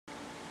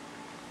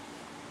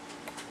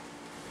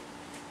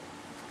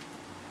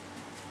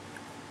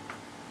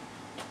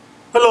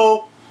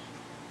Hello,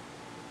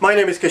 my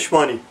name is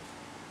Keshwani.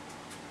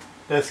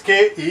 That's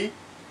Keshwani,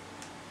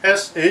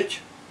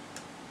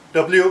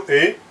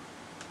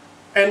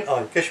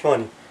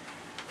 Keshwani.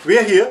 We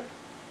are here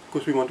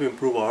because we want to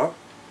improve our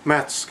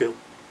math skill.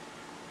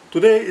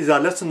 Today is our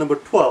lesson number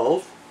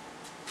 12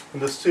 in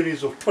the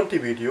series of 20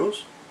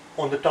 videos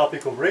on the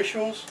topic of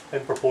ratios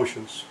and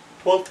proportions.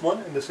 12th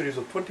one in the series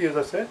of 20, as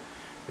I said,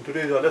 and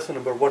today is our lesson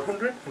number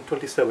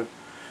 127.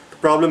 The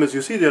problem, as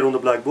you see there on the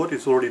blackboard,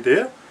 is already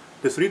there.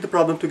 Let's read the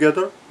problem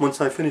together.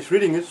 Once I finish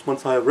reading it,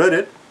 once I have read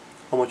it,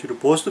 I want you to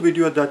pause the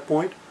video at that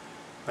point.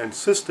 I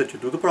insist that you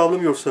do the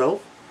problem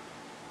yourself.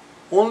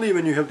 Only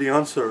when you have the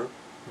answer,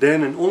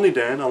 then and only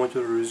then, I want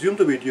you to resume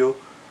the video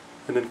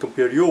and then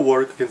compare your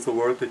work against the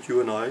work that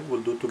you and I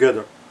will do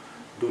together.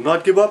 Do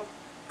not give up.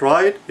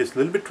 Try it. It's a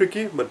little bit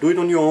tricky, but do it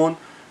on your own.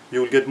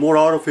 You will get more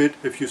out of it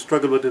if you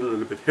struggle with it a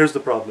little bit. Here's the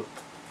problem.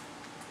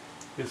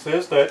 It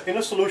says that in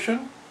a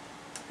solution,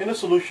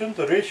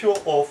 the ratio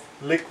of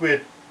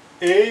liquid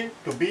A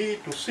to B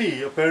to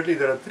C, apparently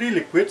there are three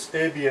liquids,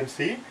 A, B and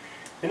C.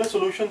 In a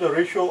solution, the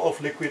ratio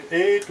of liquid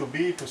A to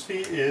B to C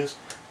is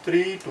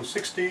 3 to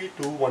 60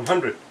 to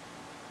 100.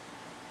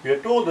 We are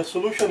told the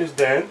solution is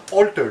then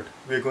altered.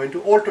 We are going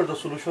to alter the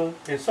solution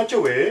in such a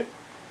way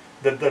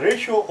that the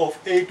ratio of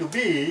A to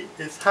B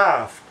is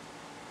halved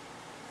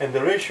and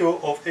the ratio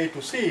of A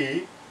to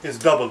C is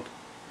doubled.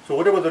 So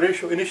whatever the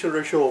initial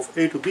ratio of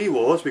A to B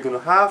was, we're going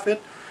to halve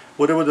it.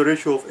 Whatever the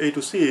ratio of A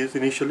to C is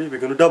initially, we're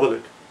going to double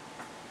it.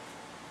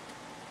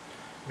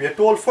 We are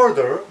told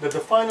further that the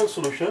final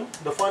solution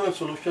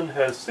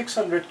has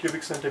 600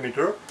 cubic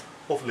centimeter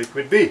of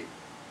liquid B.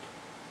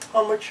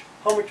 How much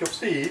of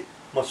C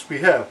must we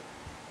have?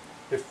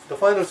 If the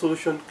final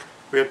solution,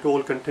 we are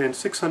told, contains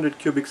 600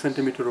 cubic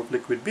centimeter of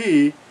liquid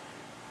B,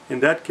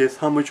 in that case,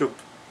 how much of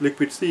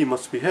liquid C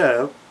must we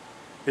have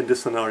in this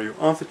scenario?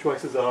 Answer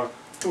choices are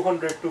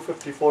 200,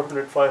 250,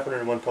 400, 500,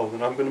 and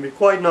 1000. I'm going to be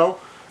quiet now,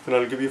 and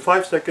I'll give you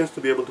 5 seconds to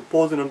be able to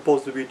pause and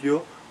unpause the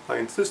video. I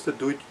insist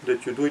that you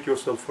do it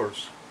yourself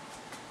first.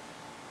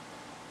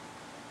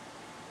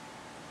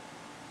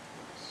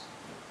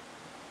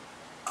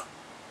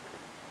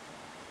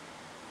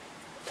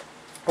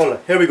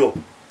 Alright, here we go.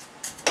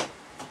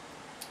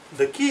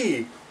 The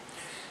key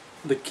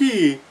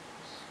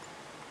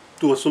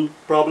to a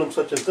problem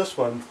such as this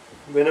one,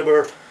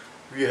 whenever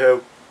we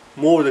have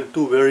more than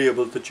two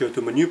variables that you have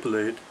to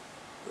manipulate,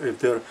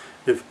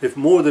 if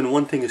more than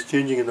one thing is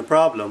changing in the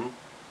problem,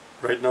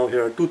 right now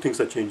here are two things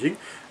are changing.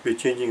 We're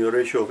changing the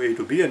ratio of A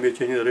to B and we're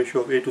changing the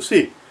ratio of A to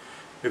C.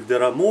 If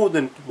there are more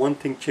than one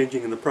thing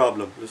changing in the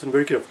problem, listen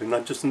very carefully,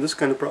 not just in this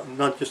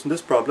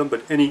problem,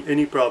 but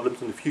any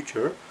problems in the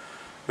future.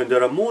 When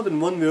there are more than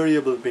one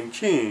variable being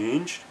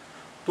changed,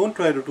 don't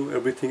try to do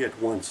everything at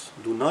once.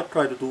 Do not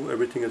try to do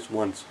everything at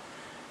once.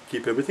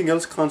 Keep everything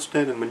else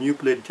constant and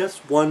manipulate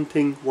just one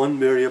thing, one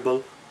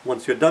variable.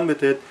 Once you're done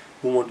with it,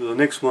 move on to the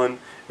next one.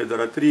 If there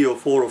are 3 or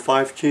 4 or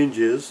 5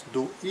 changes,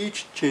 do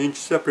each change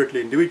separately,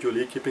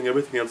 individually, keeping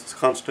everything else as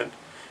constant.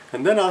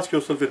 And then ask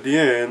yourself at the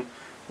end,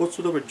 what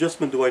sort of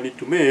adjustment do I need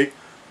to make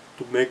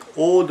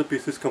all the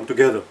pieces come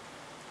together?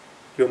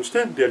 You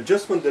understand? The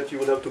adjustment that you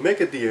will have to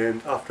make at the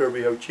end after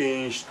we have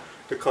changed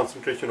the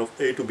concentration of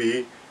A to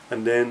B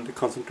and then the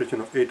concentration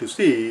of A to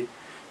C.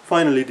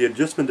 Finally, the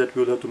adjustment that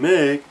we will have to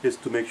make is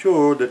to make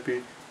sure that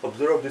we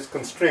observe this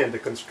constraint. The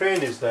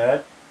constraint is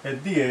that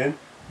at the end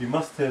we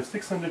must have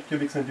 600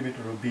 cubic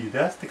centimeter of B.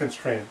 That's the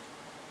constraint.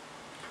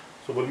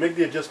 So we'll make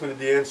the adjustment at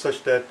the end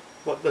such that,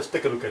 well, let's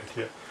take a look at it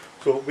here.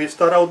 So we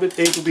start out with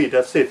A to B.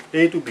 That's it.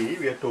 A to B,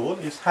 we are told,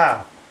 is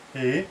half.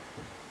 A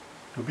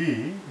to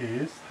B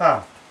is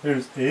half. Here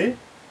is A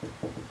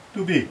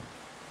to B.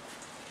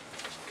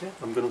 Okay,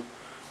 I'm going to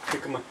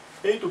pick my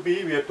A to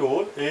B. We are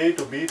told A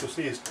to B to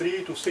C is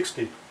 3 to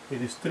 60.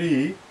 It is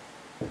 3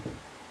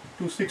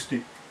 to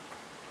 60.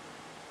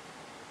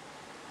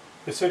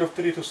 Instead of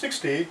 3 to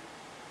 60,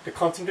 the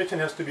concentration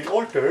has to be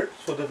altered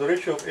so that the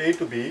ratio of A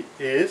to B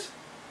is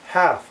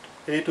halved.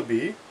 A to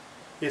B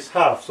is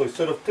half. So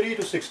instead of 3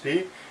 to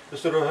 60,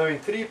 instead of having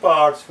 3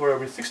 parts for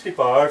every 60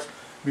 parts,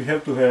 we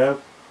have to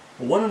have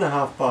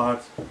 1.5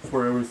 parts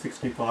for every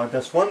 60 parts.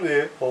 That's one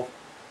way of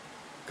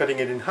cutting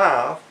it in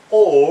half.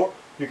 Or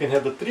you can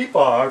have the 3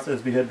 parts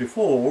as we had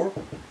before,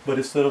 but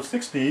instead of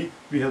 60,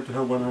 we have to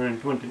have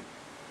 120.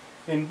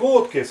 In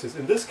both cases,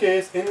 in this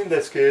case and in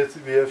this case,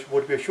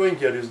 what we are showing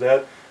here is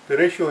that the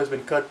ratio has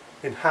been cut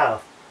in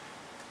half.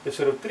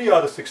 Instead of 3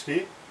 out of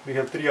 60, we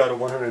have 3 out of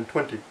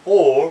 120.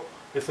 Or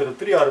instead of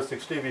 3 out of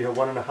 60, we have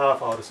 1.5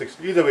 out of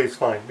 60. Either way is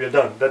fine. We are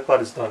done. That part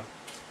is done.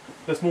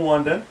 Let's move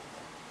on then.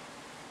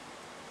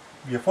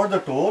 We are further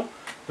told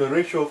the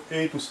ratio of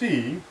A to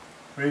C,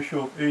 let's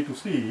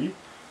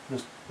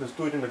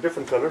do it in a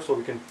different color so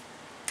we can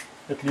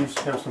at least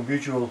have some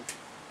visual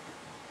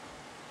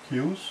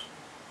cues.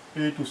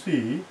 A to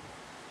C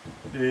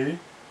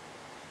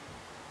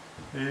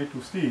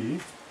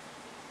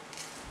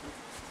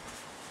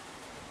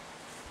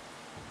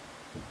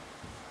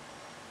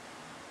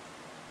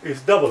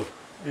is doubled.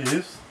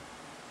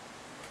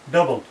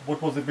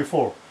 What was it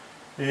before?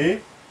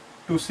 A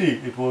to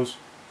C, it was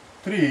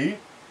 3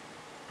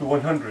 to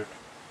 100.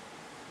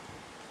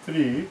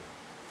 3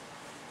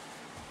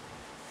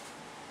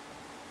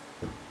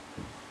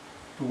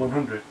 to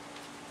 100.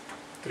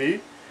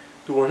 3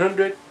 to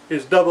 100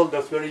 is double,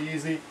 that's very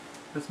easy.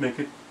 Let's make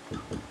it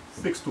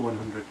 6 to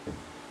 100.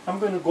 I'm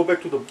going to go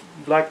back to the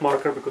black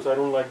marker because I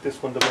don't like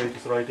this one the way it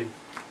is writing.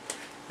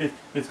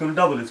 It's going to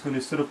double. It's going to,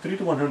 instead of 3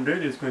 to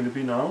 100, it's going to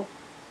be now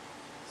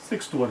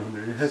 6 to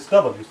 100. It has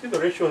double. You see, the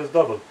ratio has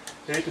double.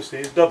 A to C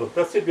is double.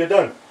 That's it, we are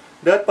done.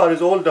 That part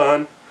is all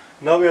done.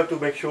 Now we have to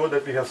make sure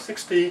that we have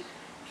 60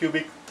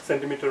 cubic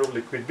centimeter of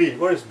liquid B.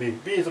 Where is B?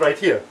 B is right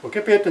here. Okay,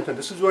 pay attention.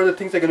 This is where the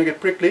things are going to get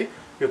prickly.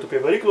 You have to pay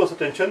very close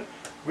attention.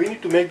 We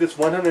need to make this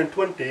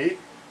 120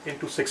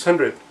 into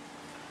 600.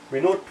 We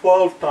know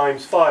 12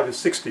 times 5 is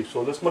 60.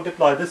 So let's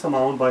multiply this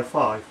amount by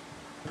 5.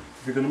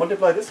 If we're going to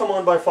multiply this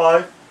amount by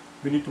 5,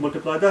 we need to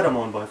multiply that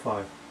amount by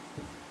 5.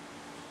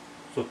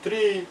 So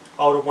 3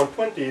 out of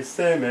 120 is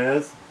same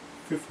as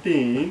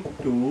 15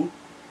 to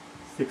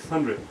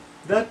 600.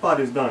 That part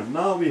is done.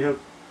 Now we have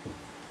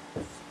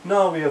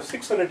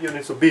 600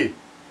 units of B.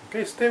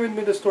 Okay, stay with me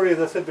in the story as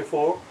I said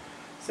before.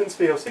 Since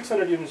we have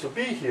 600 units of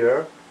B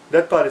here,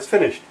 that part is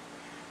finished.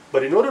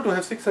 But in order to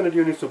have 600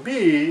 units of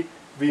B,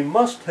 we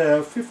must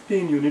have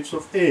 15 units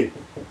of A.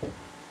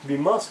 We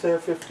must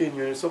have 15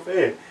 units of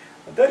A.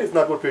 That is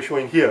not what we're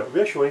showing here.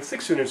 We're showing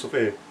 6 units of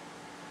A.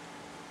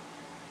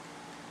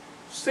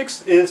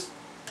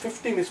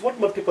 15 is what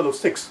multiple of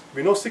 6?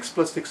 We know 6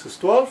 plus 6 is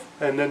 12,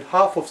 and then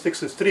half of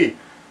 6 is 3,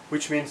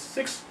 which means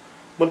 6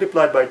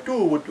 multiplied by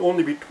 2 would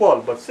only be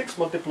 12, but 6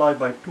 multiplied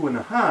by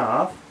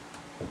 2.5,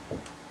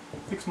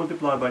 6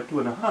 multiplied by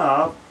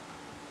 2.5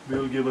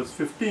 will give us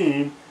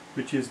 15,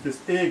 which is this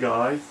A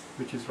guy,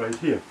 which is right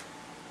here.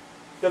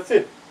 That's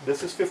it.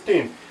 This is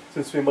 15.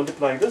 Since we're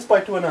multiplying this by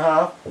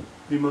 2.5,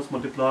 we must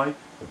multiply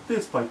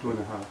this by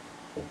 2.5.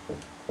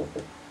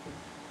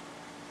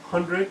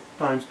 100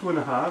 times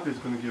 2.5 is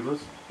going to give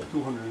us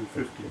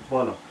 250.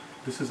 Voila.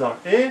 This is our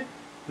A,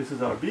 this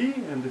is our B,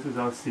 and this is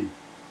our C.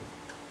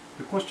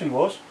 The question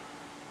was,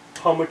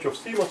 how much of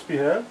C must we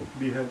have?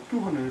 We have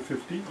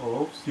 250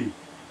 of C.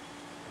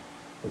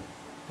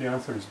 The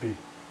answer is B.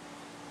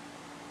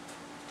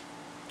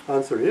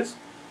 Answer is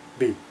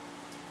B.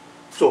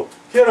 So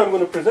here I'm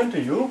going to present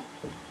to you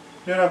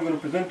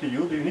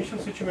the initial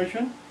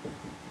situation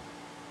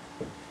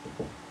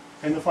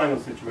and the final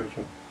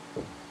situation.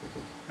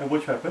 And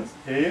which happens?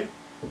 A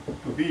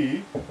to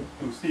B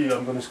to C.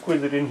 I'm going to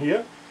squeeze it in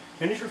here.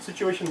 Initial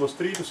situation was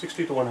 3 to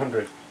 60 to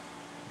 100.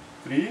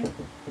 3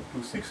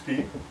 to 60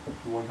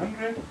 to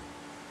 100.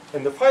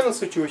 And the final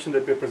situation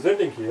that we're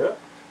presenting here,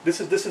 this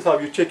is how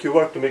you check your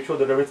work to make sure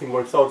that everything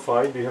works out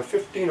fine. We have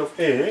 15 of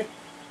A.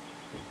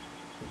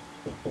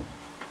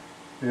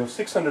 We have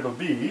 600 of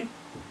B.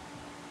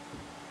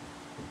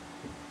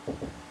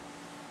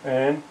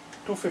 And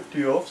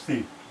 250 of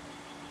C.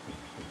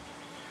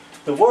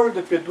 The work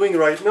that we're doing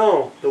right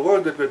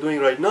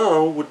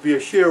now, would be a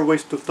sheer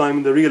waste of time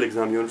in the real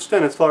exam. You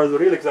understand? As far as the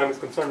real exam is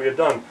concerned, we are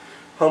done.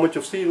 How much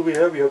of C do we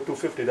have? We have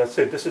 250. That's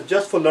it. This is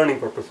just for learning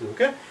purposes.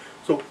 Okay?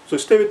 So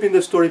stay with me in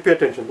this story. Pay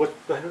attention.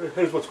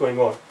 Here's what's going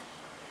on.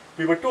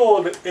 We were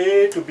told that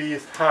A to B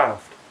is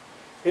halved.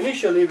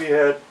 Initially, we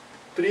had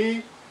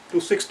 3 to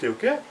 60.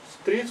 Okay?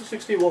 3 to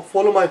 60. Well,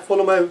 follow my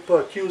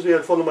cues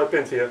here. Follow my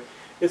pens here.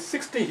 It's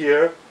 60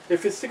 here.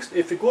 If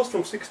it goes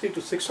from 60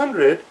 to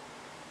 600.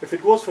 If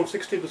it goes from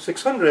 60 to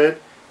 600,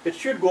 it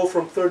should go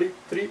from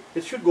 33.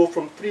 It should go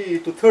from 3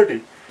 to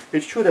 30.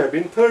 It should have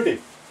been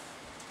 30.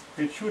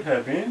 It should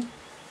have been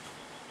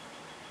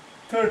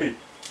 30.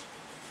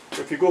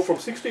 If you go from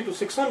 60 to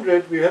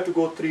 600, we have to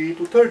go 3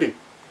 to 30.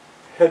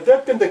 Had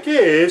that been the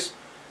case,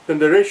 then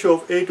the ratio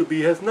of A to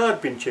B has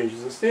not been changed.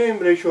 It's the same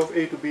ratio of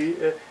A to B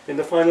in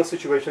the final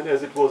situation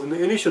as it was in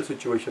the initial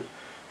situation.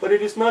 But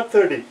it is not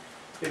 30.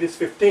 It is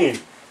 15.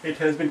 It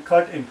has been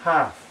cut in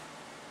half.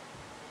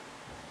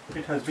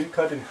 It has been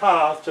cut in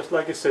half, just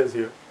like it says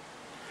here.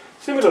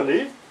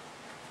 Similarly,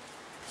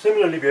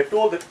 we are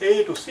told that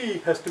A to C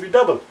has to be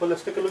double. Well,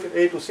 let's take a look at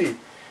A to C.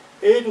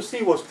 A to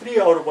C was 3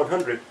 out of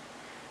 100.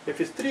 If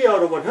it's 3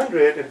 out of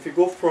 100, and if we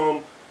go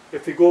from,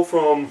 let's see,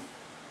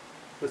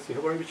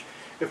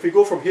 if we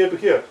go from here to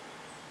here,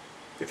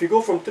 if you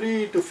go from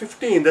 3 to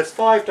 15, that's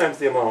 5 times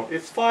the amount.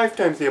 It's 5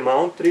 times the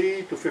amount.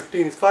 3 to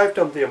 15 is 5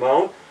 times the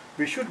amount.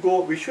 We should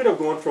have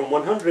gone from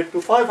 100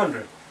 to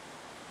 500.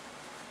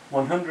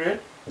 100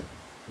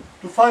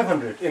 to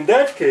 500. In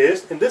that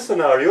case, in this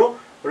scenario,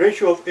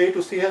 ratio of A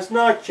to C has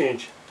not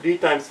changed. 3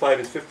 times 5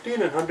 is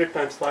 15 and 100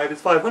 times 5 is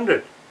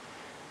 500.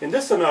 In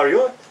this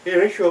scenario, a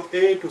ratio of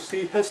A to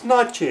C has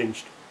not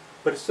changed.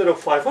 But instead of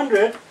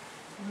 500,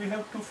 we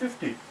have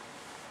 250.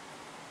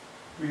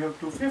 We have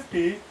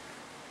 250.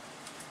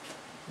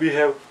 We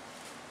have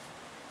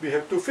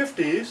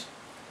 250s.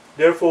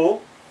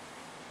 Therefore,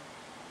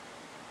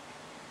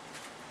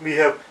 we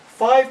have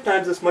 5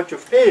 times as much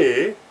of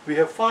A. We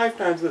have 5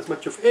 times as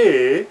much of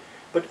A,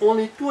 but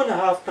only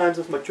 2.5 times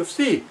as much of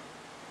C.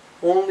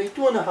 Only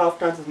 2.5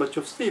 times as much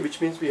of C, which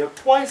means we have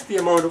twice the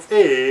amount of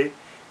A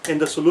in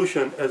the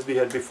solution as we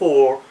had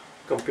before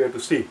compared to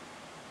C.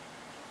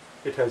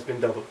 It has been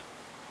doubled.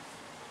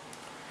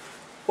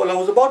 Well, I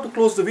was about to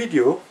close the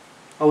video.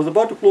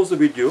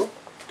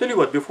 Tell you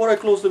what, before I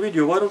close the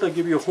video, why don't I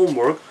give you a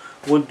homework?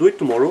 We'll do it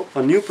tomorrow,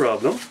 a new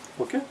problem.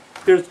 Okay?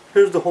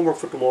 Here's the homework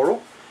for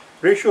tomorrow.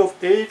 Ratio of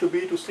A to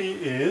B to C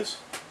is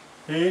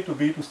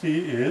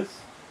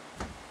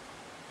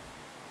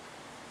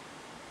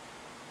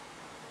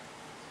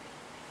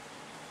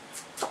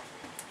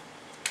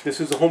this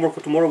is the homework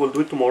for tomorrow. We'll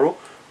do it tomorrow.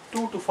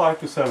 2 to 5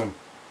 to 7.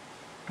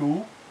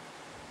 2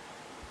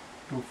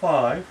 to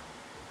 5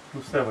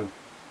 to 7.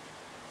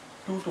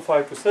 2 to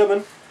 5 to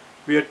 7.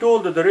 We are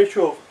told that the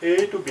ratio of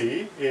A to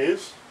B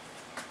is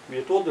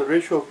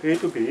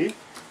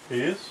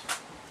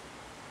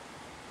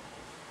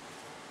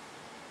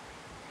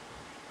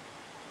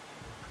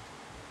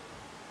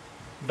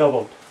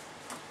doubled.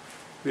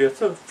 We are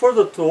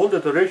further told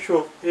that the ratio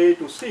of A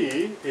to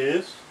C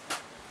is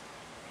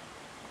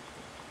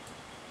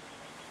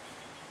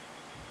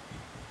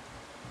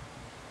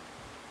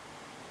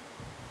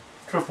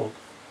tripled.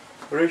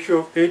 The ratio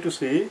of A to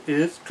C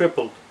is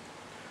tripled.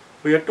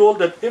 We are told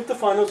that if the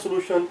final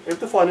solution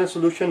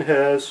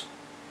has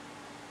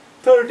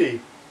 30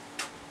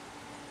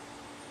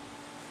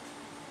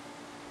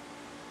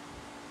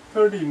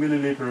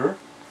 milliliter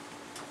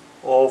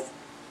of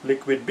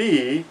liquid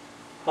B,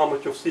 how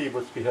much of C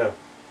must we have?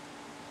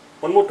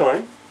 One more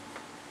time,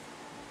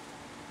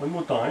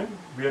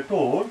 we are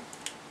told,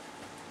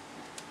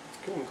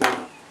 okay,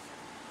 I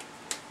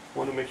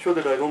want to make sure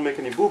that I don't make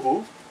any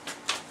boo-boo.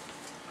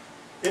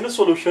 In a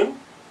solution,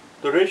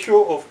 the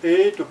ratio of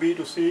A to B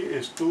to C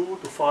is 2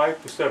 to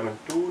 5 to 7.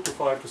 2 to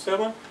 5 to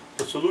 7.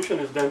 The solution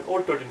is then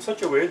altered in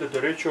such a way that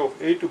the ratio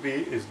of A to B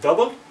is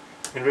doubled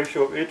and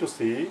ratio of A to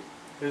C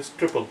is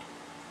tripled.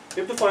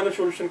 If the final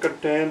solution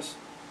contains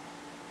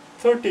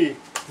 30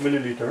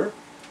 milliliter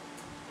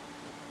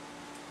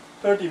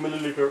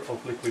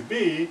of liquid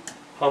B,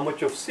 how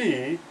much of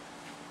C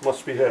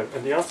must we have?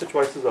 And the answer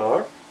choices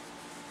are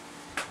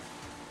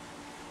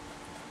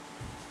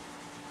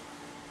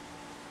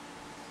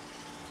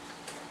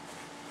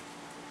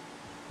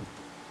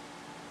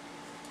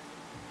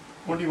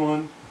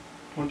 21,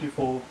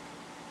 24,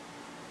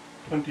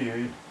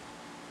 28,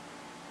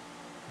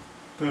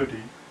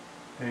 30,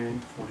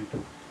 and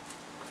 42.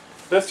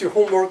 That's your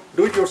homework.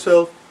 Do it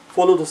yourself.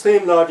 Follow the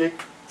same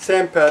logic,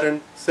 same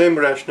pattern, same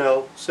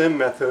rationale, same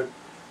method,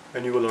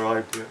 and you will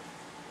arrive there.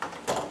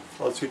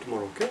 I'll see you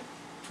tomorrow, okay?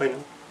 Bye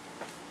now.